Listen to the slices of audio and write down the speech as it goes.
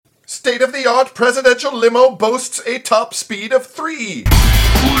state-of-the-art presidential limo boasts a top speed of 3.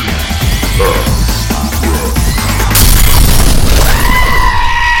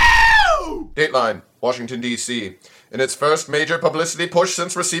 Dateline, Washington, D.C. In its first major publicity push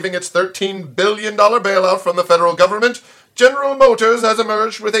since receiving its $13 billion bailout from the federal government, General Motors has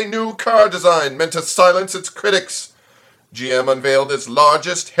emerged with a new car design meant to silence its critics. GM unveiled its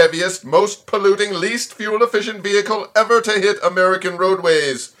largest, heaviest, most polluting, least fuel-efficient vehicle ever to hit American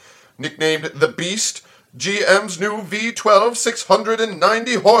roadways. Nicknamed the Beast, GM's new V12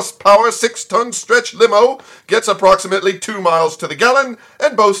 690-horsepower 6-ton stretch limo gets approximately 2 miles to the gallon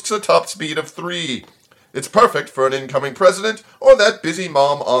and boasts a top speed of 3. It's perfect for an incoming president or that busy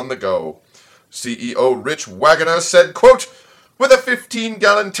mom on the go. CEO Rich Wagoner said, quote, "With a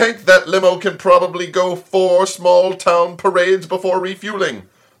 15-gallon tank, that limo can probably go 4 small-town parades before refueling.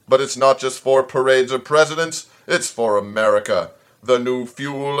 But it's not just for parades or presidents, it's for America. The new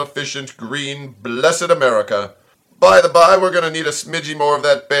fuel-efficient, green, blessed America. By the by, we're going to need a smidgy more of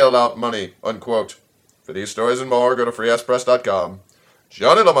that bailout money," unquote. For these stories and more, go to freeespress.com.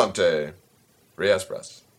 Johnny Lamonte, Free Espress.